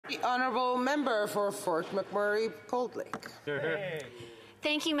The honourable member for Fort McMurray Cold Lake.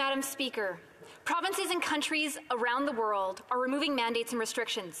 Thank you, Madam Speaker. Provinces and countries around the world are removing mandates and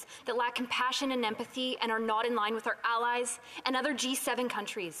restrictions that lack compassion and empathy and are not in line with our allies and other G7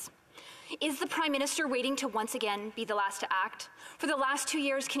 countries. Is the Prime Minister waiting to once again be the last to act? For the last 2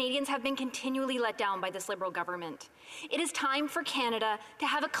 years, Canadians have been continually let down by this Liberal government. It is time for Canada to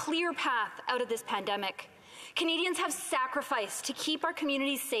have a clear path out of this pandemic. Canadians have sacrificed to keep our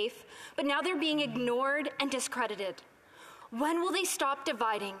communities safe, but now they're being ignored and discredited. When will they stop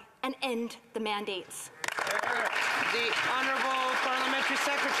dividing and end the mandates? The Honourable Parliamentary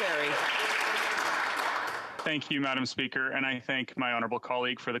Secretary. Thank you, Madam Speaker, and I thank my honourable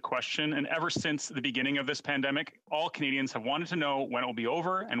colleague for the question. And ever since the beginning of this pandemic, all Canadians have wanted to know when it will be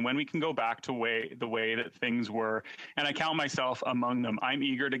over and when we can go back to the way that things were. And I count myself among them. I'm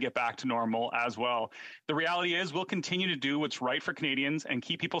eager to get back to normal as well. The reality is we'll continue to do what's right for Canadians and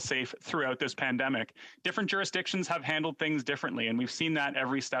keep people safe throughout this pandemic. Different jurisdictions have handled things differently, and we've seen that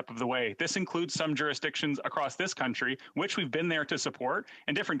every step of the way. This includes some jurisdictions across this country, which we've been there to support,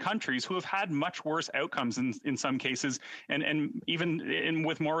 and different countries who have had much worse outcomes in some cases, and even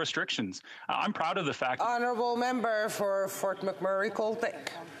with more restrictions. I'm proud of the fact. Honourable member for Fort McMurray Cold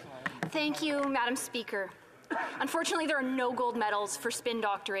Lake. Thank you, Madam Speaker. Unfortunately, there are no gold medals for spin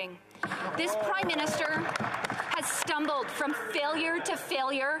doctoring. This Prime Minister has stumbled from failure to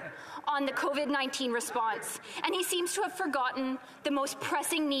failure on the COVID-19 response, and he seems to have forgotten the most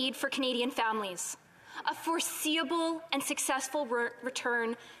pressing need for Canadian families: a foreseeable and successful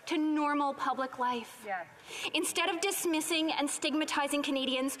return to normal public life. Yes. Instead of dismissing and stigmatizing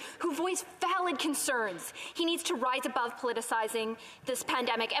Canadians who voice valid concerns, he needs to rise above politicizing this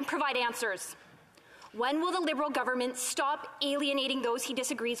pandemic and provide answers. When will the Liberal government stop alienating those he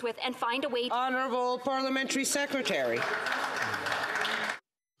disagrees with and find a way to— Honourable Parliamentary Secretary.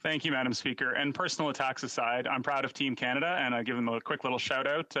 Thank you, Madam Speaker. And personal attacks aside, I'm proud of Team Canada, and I give them a quick little shout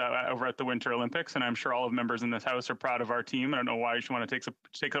out over at the Winter Olympics. And I'm sure all of members in this House are proud of our team. I don't know why you want to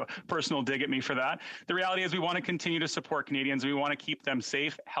take a personal dig at me for that. The reality is we want to continue to support Canadians. We want to keep them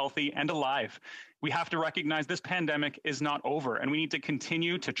safe, healthy, and alive. We have to recognize this pandemic is not over, and we need to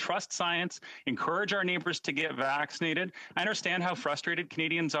continue to trust science, encourage our neighbors to get vaccinated. I understand how frustrated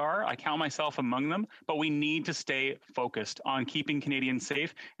Canadians are. I count myself among them, but we need to stay focused on keeping Canadians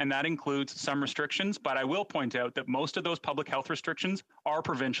safe, and that includes some restrictions. But I will point out that most of those public health restrictions are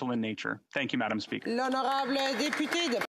provincial in nature. Thank you, Madam Speaker. L'honorable député de